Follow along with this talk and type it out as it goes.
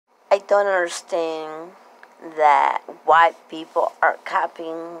I don't understand that white people are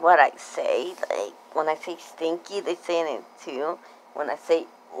copying what I say. Like, when I say stinky, they saying it too. When I say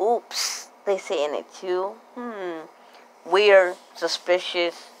oops, they saying it too. Weird,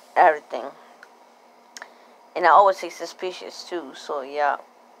 suspicious, everything. And I always say suspicious too, so yeah.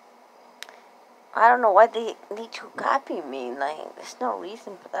 I don't know why they need to copy me. Like, there's no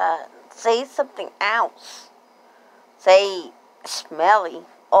reason for that. Say something else. Say smelly.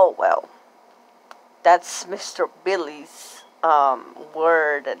 Oh, well. That's Mr. Billy's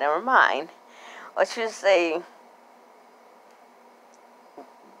word. Never mind. I should say,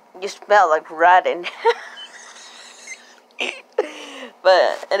 you smell like rotten.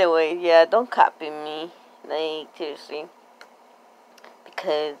 But anyway, yeah, don't copy me. Like, seriously.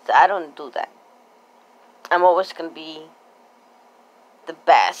 Because I don't do that. I'm always gonna be the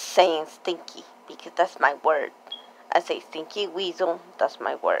best saying stinky. Because that's my word. I say stinky weasel. That's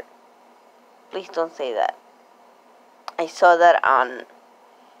my word. Please don't say that. I saw that on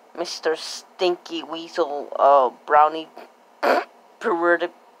Mr. Stinky Weasel Brownie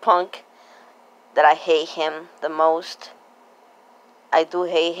perverted punk, that I hate him the most. I do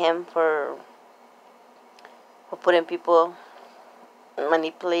hate him for putting people,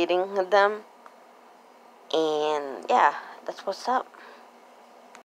 manipulating them. And yeah, that's what's up.